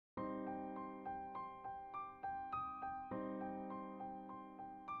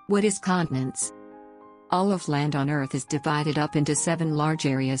What is continents? All of land on Earth is divided up into 7 large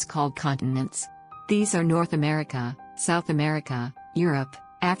areas called continents. These are North America, South America, Europe,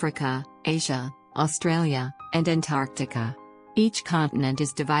 Africa, Asia, Australia, and Antarctica. Each continent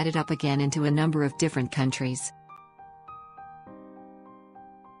is divided up again into a number of different countries.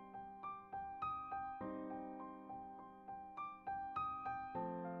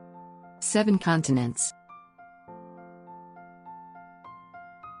 Seven continents.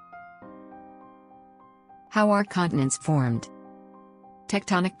 How are continents formed?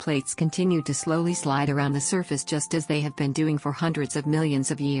 Tectonic plates continue to slowly slide around the surface just as they have been doing for hundreds of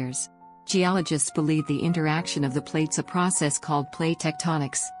millions of years. Geologists believe the interaction of the plates, a process called plate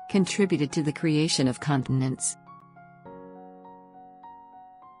tectonics, contributed to the creation of continents.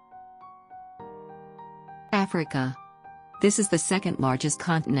 Africa. This is the second largest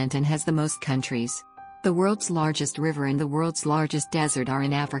continent and has the most countries. The world's largest river and the world's largest desert are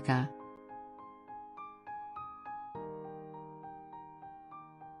in Africa.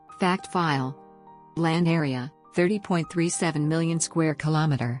 Fact file. Land area, 30.37 million square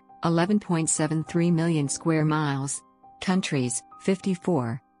kilometer, 11.73 million square miles. Countries,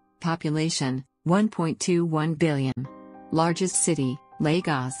 54. Population, 1.21 billion. Largest city,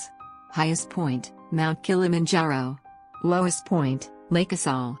 Lagos. Highest point, Mount Kilimanjaro. Lowest point, Lake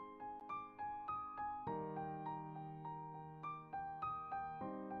Assal.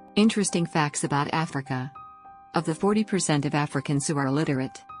 Interesting facts about Africa. Of the 40% of Africans who are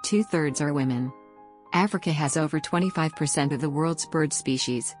illiterate, 2/3 are women. Africa has over 25% of the world's bird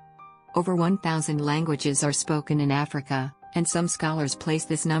species. Over 1,000 languages are spoken in Africa, and some scholars place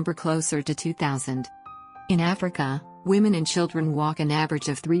this number closer to 2,000. In Africa, women and children walk an average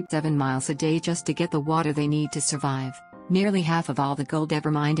of 3-7 miles a day just to get the water they need to survive. Nearly half of all the gold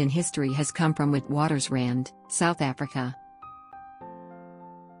ever mined in history has come from Witwatersrand, South Africa.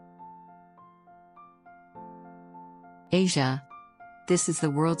 Asia. This is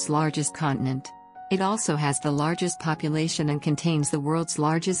the world's largest continent. It also has the largest population and contains the world's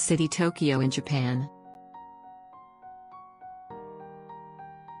largest city, Tokyo, in Japan.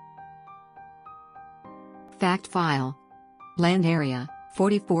 Fact file. Land area,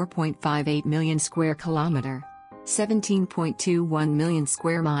 44.58 million square kilometer, 17.21 million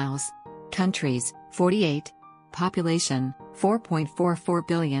square miles. Countries, 48. Population, 4.44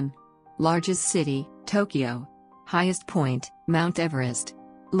 billion. Largest city, Tokyo. Highest point, Mount Everest.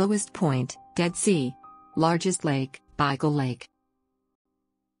 Lowest point, Dead Sea. Largest lake, Baikal Lake.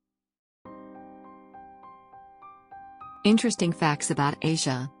 Interesting facts about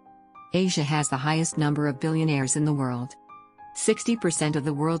Asia. Asia has the highest number of billionaires in the world. 60% of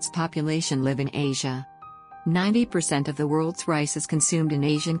the world's population live in Asia. 90% of the world's rice is consumed in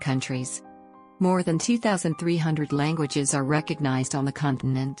Asian countries. More than 2,300 languages are recognized on the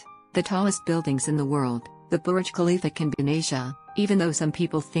continent. The tallest buildings in the world, the Burj Khalifa, can be in Asia. Even though some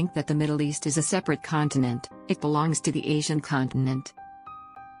people think that the Middle East is a separate continent, it belongs to the Asian continent.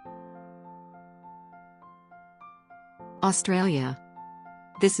 Australia.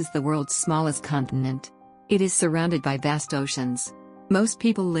 This is the world's smallest continent. It is surrounded by vast oceans. Most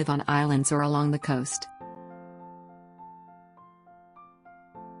people live on islands or along the coast.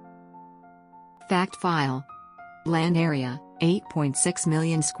 Fact file. Land area, 8.6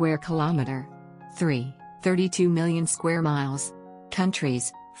 million square kilometer. 32 million square miles.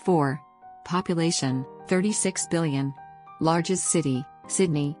 Countries, 4. Population, 36 billion. Largest city,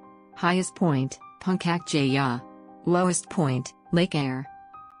 Sydney. Highest point, Puncak Jaya. Lowest point, Lake Eyre.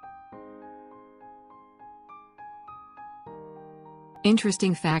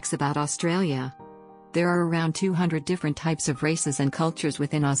 Interesting facts about Australia. There are around 200 different types of races and cultures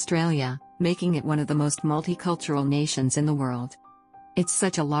within Australia, making it one of the most multicultural nations in the world. It's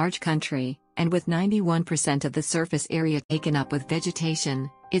such a large country, and with 91% of the surface area taken up with vegetation,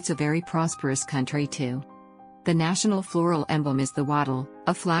 it's a very prosperous country too. The national floral emblem is the wattle,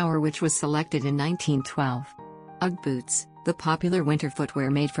 a flower which was selected in 1912. Ugg boots, the popular winter footwear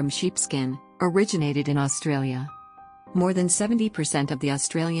made from sheepskin, originated in Australia. More than 70% of the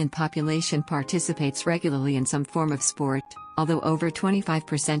Australian population participates regularly in some form of sport, although over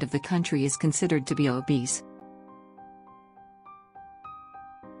 25% of the country is considered to be obese.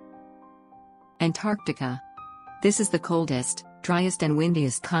 Antarctica. This is the coldest, driest and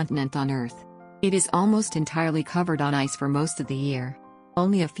windiest continent on Earth. It is almost entirely covered on ice for most of the year.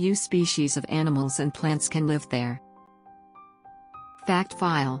 Only a few species of animals and plants can live there. Fact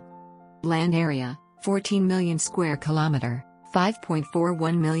file. Land area, 14 million square kilometer,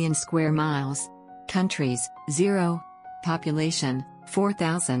 5.41 million square miles. Countries, 0. Population,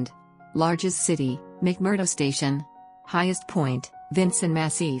 4,000. Largest city, McMurdo Station. Highest point, Vinson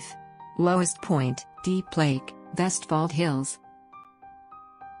Massif. Lowest point, Deep Lake, Vestfold Hills.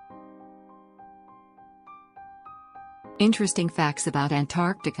 Interesting facts about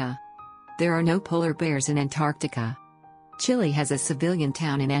Antarctica. There are no polar bears in Antarctica. Chile has a civilian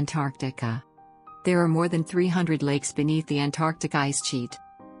town in Antarctica. There are more than 300 lakes beneath the Antarctic ice sheet.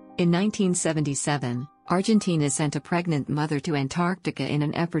 In 1977, Argentina sent a pregnant mother to Antarctica in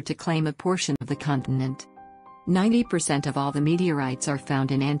an effort to claim a portion of the continent. 90% of all the meteorites are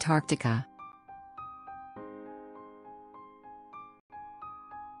found in Antarctica.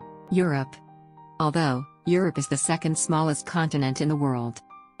 Europe. Although Europe is the second smallest continent in the world,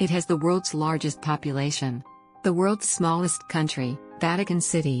 it has the world's largest population. The world's smallest country, Vatican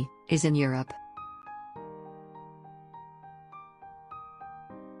City, is in Europe.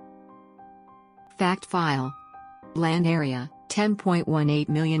 Fact file. Land area, 10.18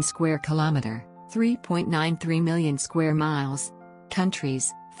 million square kilometer, 3.93 million square miles.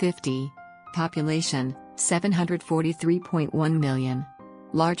 Countries, 50. Population, 743.1 million.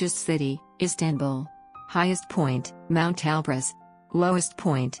 Largest city, Istanbul. Highest point, Mount Elbrus. Lowest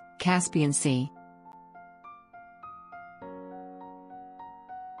point, Caspian Sea.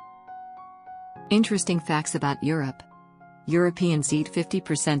 Interesting facts about Europe. Europeans eat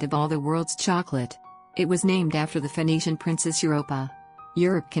 50% of all the world's chocolate. It was named after the Phoenician princess Europa.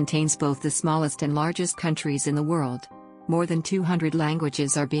 Europe contains both the smallest and largest countries in the world. More than 200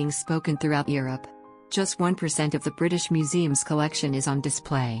 languages are being spoken throughout Europe. Just 1% of the British Museum's collection is on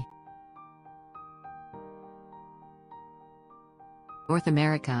display. North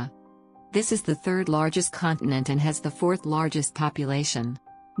America. This is the third largest continent and has the fourth largest population.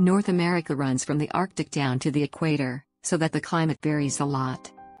 North America runs from the Arctic down to the equator, so that the climate varies a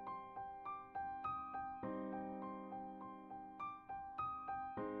lot.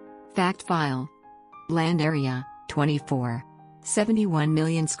 Fact file. Land area, 24.71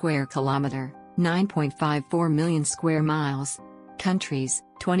 million square kilometer, 9.54 million square miles. Countries,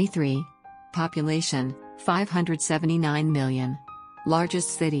 23. Population, 579 million.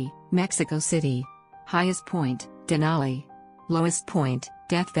 Largest city, Mexico City. Highest point, Denali. Lowest point,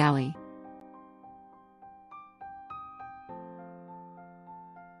 Death Valley.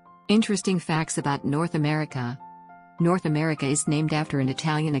 Interesting facts about North America. North America is named after an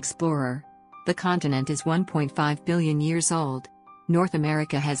Italian explorer. The continent is 1.5 billion years old. North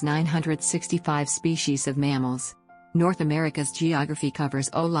America has 965 species of mammals. North America's geography covers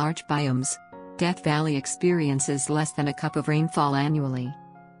all large biomes. Death Valley experiences less than a cup of rainfall annually.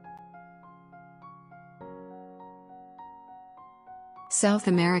 South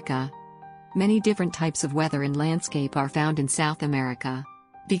America. Many different types of weather and landscape are found in South America.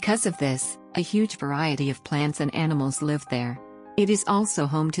 Because of this, a huge variety of plants and animals live there. It is also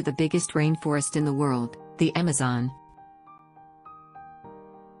home to the biggest rainforest in the world, the Amazon.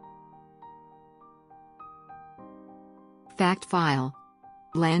 Fact file.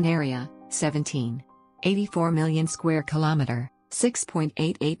 Land area, 17.84 million square kilometer,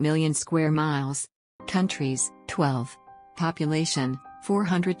 6.88 million square miles. Countries, 12. Population,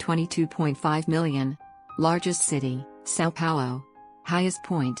 422.5 million. Largest city, Sao Paulo. Highest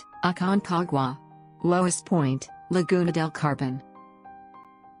point, Aconcagua. Lowest point, Laguna del Carbon.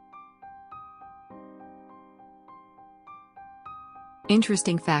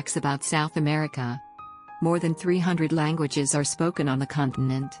 Interesting facts about South America. More than 300 languages are spoken on the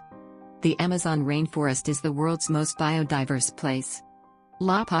continent. The Amazon rainforest is the world's most biodiverse place.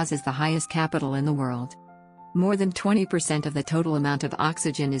 La Paz is the highest capital in the world. More than 20% of the total amount of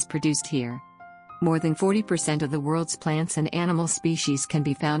oxygen is produced here. More than 40% of the world's plants and animal species can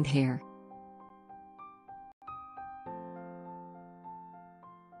be found here.